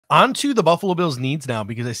On to the Buffalo Bills needs now,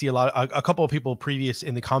 because I see a couple of people previous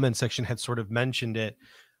in the comment section had sort of mentioned it.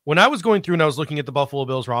 When I was going through and I was looking at the Buffalo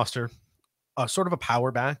Bills roster, sort of a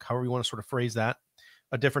power back, however you want to sort of phrase that,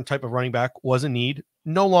 a different type of running back was a need.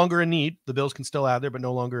 No longer a need. The Bills can still add there, but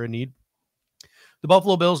no longer a need. The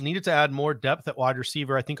Buffalo Bills needed to add more depth at wide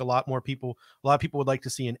receiver. I think a lot of people would like to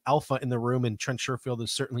see an alpha in the room, and Trent Sherfield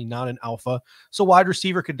is certainly not an alpha. So wide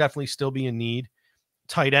receiver could definitely still be a need.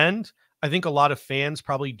 Tight end, I think a lot of fans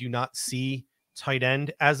probably do not see tight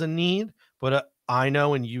end as a need, but I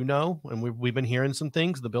know, and you know, and we've been hearing some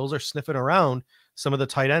things. The Bills are sniffing around some of the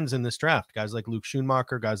tight ends in this draft. Guys like Luke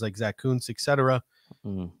Schoonmaker, guys like Zach Kuntz, etc.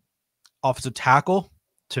 Offensive tackle,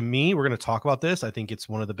 to me, we're going to talk about this. I think it's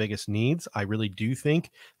one of the biggest needs. I really do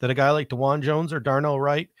think that a guy like DeJuan Jones or Darnell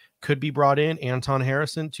Wright could be brought in, Anton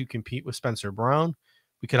Harrison, to compete with Spencer Brown.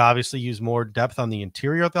 We could obviously use more depth on the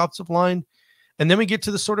interior of the offensive line. And then we get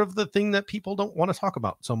to the sort of the thing that people don't want to talk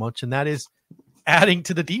about so much, and that is adding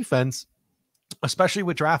to the defense, especially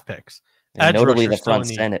with draft picks. And notably the front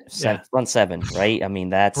seven, right? I mean,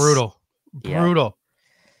 that's brutal.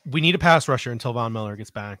 We need a pass rusher until Von Miller gets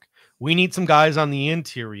back. We need some guys on the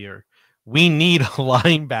interior. We need a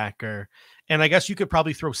linebacker. And I guess you could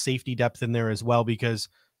probably throw safety depth in there as well, because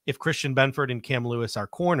if Christian Benford and Cam Lewis are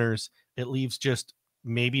corners, it leaves just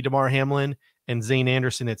maybe DeMar Hamlin and Zane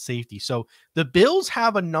Anderson at safety. So the Bills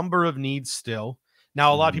have a number of needs still.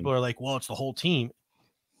 Now, a lot of people are like, well, it's the whole team.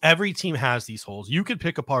 Every team has these holes. You could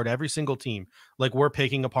pick apart every single team, like we're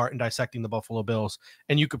picking apart and dissecting the Buffalo Bills,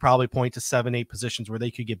 and you could probably point to 7-8 positions where they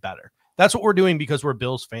could get better. That's what we're doing because we're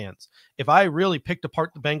Bills fans. If I really picked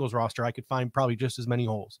apart the Bengals roster, I could find probably just as many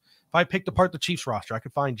holes. If I picked apart the Chiefs roster, I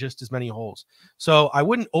could find just as many holes. So I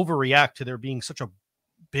wouldn't overreact to there being such a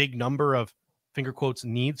big number of finger quotes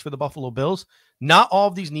needs for the Buffalo Bills. Not all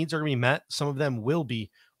of these needs are going to be met. Some of them will be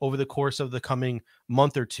over the course of the coming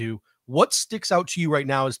month or two. What sticks out to you right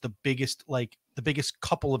now is the biggest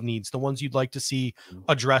couple of needs, the ones you'd like to see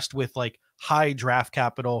addressed with like high draft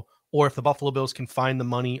capital, or if the Buffalo Bills can find the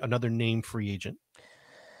money, another name free agent?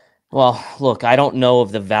 Well, look, I don't know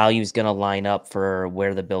if the value is going to line up for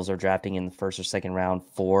where the Bills are drafting in the first or second round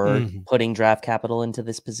for putting draft capital into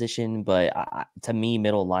this position. But to me,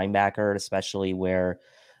 middle linebacker, especially where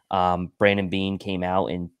Brandon Beane came out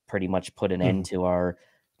and pretty much put an end to our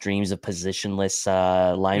dreams of positionless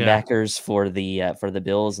linebackers for the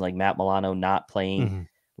Bills, like Matt Milano not playing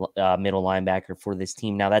middle linebacker for this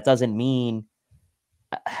team. Now, that doesn't mean,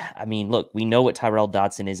 I mean, look, we know what Tyrel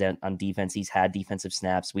Dodson is on defense. He's had defensive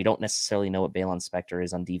snaps. We don't necessarily know what Balon Spector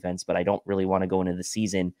is on defense, but I don't really want to go into the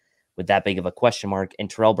season with that big of a question mark. And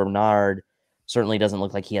Terrell Bernard certainly doesn't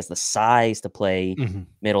look like he has the size to play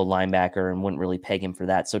middle linebacker, and wouldn't really peg him for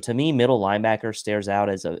that. So to me, middle linebacker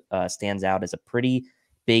stands out as a pretty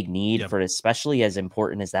big need for, especially as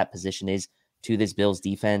important as that position is to this Bills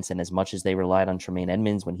defense. And as much as they relied on Tremaine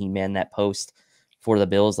Edmonds when he manned that post for the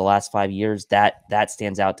Bills the last 5 years, that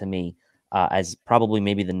stands out to me as probably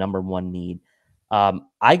maybe the number one need.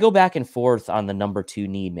 I go back and forth on the number two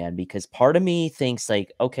need, man, because part of me thinks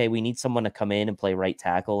like, okay, we need someone to come in and play right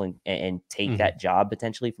tackle and take that job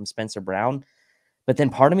potentially from Spencer Brown. But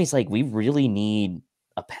then part of me is like, we really need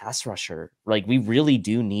a pass rusher. Like, we really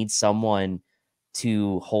do need someone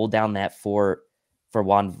to hold down that fort for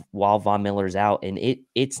while Von Miller's out. And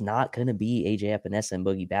it's not going to be AJ Epinesa and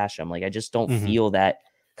Boogie Basham. Like, I just don't feel that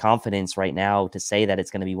confidence right now to say that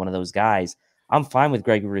it's going to be one of those guys. I'm fine with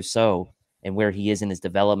Gregory Rousseau and where he is in his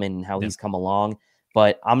development and how he's come along,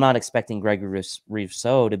 but I'm not expecting Gregory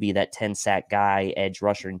Rousseau to be that 10-sack guy, edge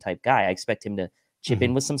rusher type guy. I expect him to chip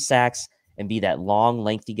in with some sacks and be that long,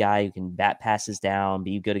 lengthy guy who can bat passes down,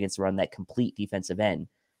 be good against the run, that complete defensive end.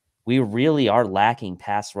 We really are lacking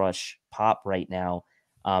pass rush pop right now.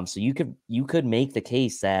 So you could make the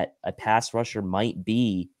case that a pass rusher might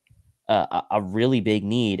be a really big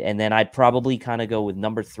need. And then I'd probably kind of go with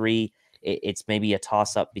number three. It's maybe a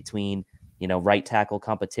toss up between, right tackle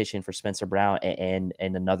competition for Spencer Brown and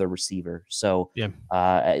another receiver. So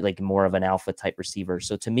like more of an alpha type receiver.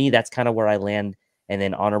 So to me, that's kind of where I land. And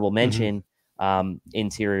then honorable mention,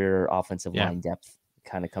 interior offensive line depth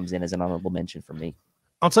kind of comes in as an honorable mention for me.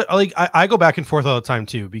 I'll say, like, I go back and forth all the time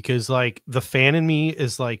too, because like the fan in me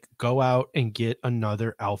is like, go out and get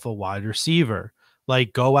another alpha wide receiver,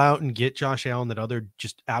 like go out and get Josh Allen, that other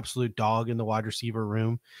just absolute dog in the wide receiver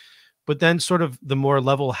room. But then sort of the more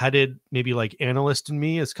level headed, maybe like analyst in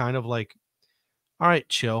me is kind of like, all right,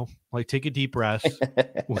 chill, like take a deep breath,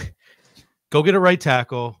 go get a right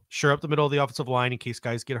tackle, shore up the middle of the offensive line in case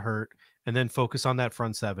guys get hurt, and then focus on that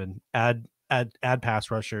front seven, add add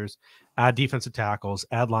pass rushers, add defensive tackles,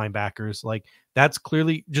 add linebackers. Like that's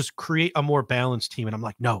clearly just create a more balanced team. And I'm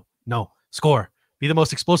like, no, score. Be the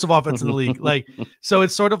most explosive offense in the league. Like, so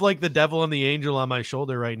it's sort of like the devil and the angel on my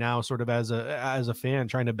shoulder right now, sort of as a fan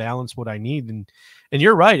trying to balance what I need. And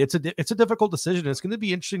you're right. It's a difficult decision. It's going to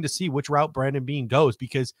be interesting to see which route Brandon Beane goes,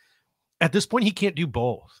 because at this point he can't do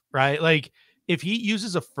both, right? Like if he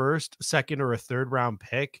uses a first, second, or a third round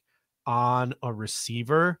pick on a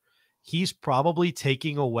receiver, he's probably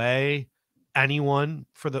taking away anyone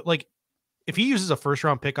for the, like, if he uses a first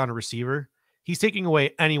round pick on a receiver, he's taking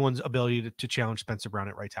away anyone's ability to challenge Spencer Brown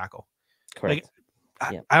at right tackle. Correct.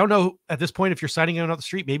 Like, I don't know at this point if you're signing him off the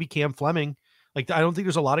street, maybe Cam Fleming. Like, I don't think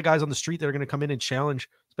there's a lot of guys on the street that are going to come in and challenge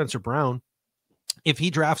Spencer Brown. If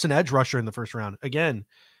he drafts an edge rusher in the first round, again,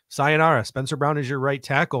 sayonara, Spencer Brown is your right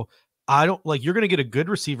tackle. I don't like, you're going to get a good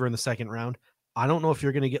receiver in the second round. I don't know if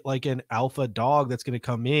you're going to get like an alpha dog that's going to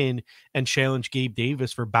come in and challenge Gabe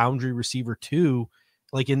Davis for boundary receiver 2,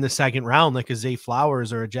 like in the second round, like a Zay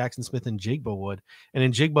Flowers or a Jackson Smith and Jigba would. And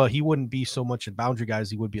in Jigba, he wouldn't be so much a boundary guy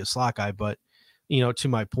as he would be a slot guy, but to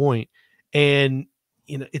my point. And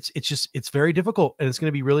it's very difficult, and it's going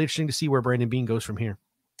to be really interesting to see where Brandon Beane goes from here.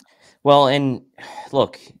 Well, and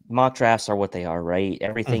look, mock drafts are what they are, right?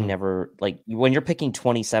 Everything never, like when you're picking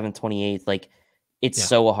 27th, 28th, like it's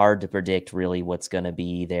so hard to predict really what's going to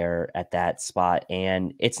be there at that spot.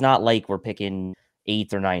 And it's not like we're picking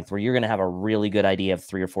 8th or 9th where you're going to have a really good idea of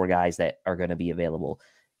 3 or 4 guys that are going to be available.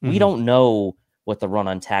 We don't know what the run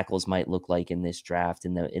on tackles might look like in this draft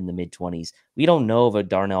in the mid 20s. We don't know if a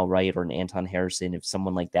Darnell Wright or an Anton Harrison, if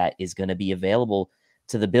someone like that is going to be available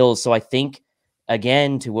to the Bills. So I think,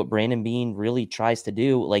 again, to what Brandon Beane really tries to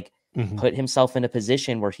do, like put himself in a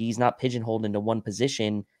position where he's not pigeonholed into one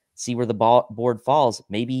position, see where the board falls.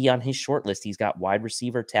 Maybe on his short list, he's got wide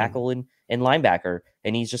receiver, tackle, and linebacker,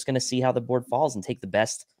 and he's just going to see how the board falls and take the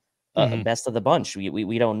best of the bunch.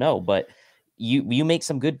 We don't know, but you make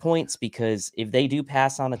some good points, because if they do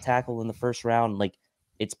pass on a tackle in the first round, like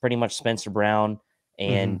it's pretty much Spencer Brown,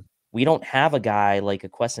 and we don't have a guy like a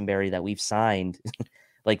Quessenberry that we've signed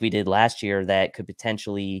like we did last year that could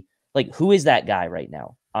potentially, like, who is that guy right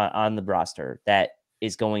now on the roster that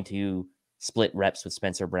is going to split reps with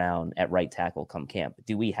Spencer Brown at right tackle come camp?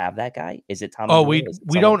 Do we have that guy? Is it Tom? Oh, we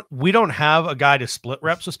don't have a guy to split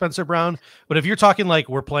reps with Spencer Brown. But if you're talking like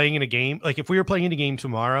we're playing in a game, like if we were playing in a game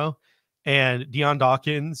tomorrow and Deion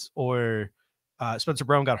Dawkins or Spencer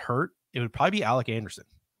Brown got hurt, it would probably be Alec Anderson.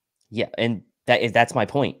 Yeah, and that's my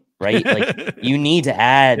point, right? Like you need to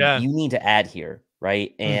add here,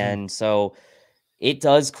 right? And so it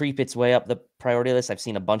does creep its way up the priority list. I've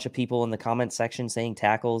seen a bunch of people in the comment section saying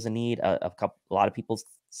tackles a need. A lot of people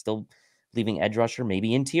still leaving edge rusher,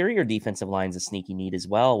 maybe interior defensive lines a sneaky need as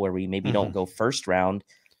well, where we maybe don't go first round,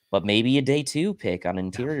 but maybe a day 2 pick on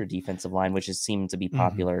interior defensive line, which is seeming to be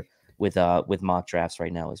popular with mock drafts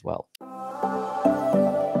right now as well.